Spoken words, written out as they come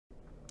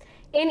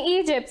In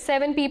Egypt,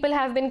 7 people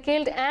have been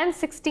killed and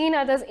 16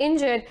 others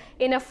injured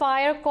in a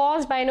fire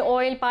caused by an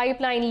oil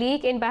pipeline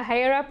leak in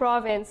Bahira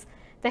province.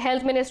 The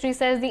health ministry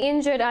says the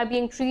injured are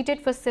being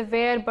treated for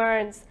severe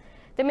burns.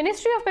 The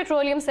Ministry of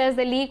Petroleum says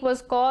the leak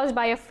was caused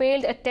by a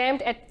failed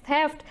attempt at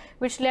theft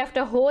which left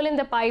a hole in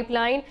the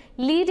pipeline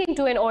leading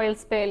to an oil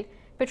spill.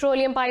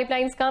 Petroleum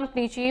Pipelines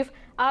Company Chief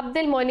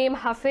Abdel Monem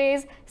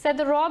Hafez said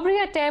the robbery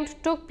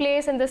attempt took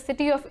place in the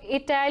city of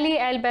Itali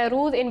El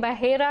Baroud in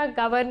Bahira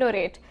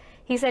Governorate.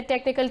 He said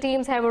technical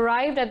teams have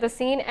arrived at the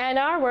scene and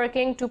are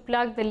working to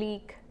plug the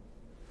leak.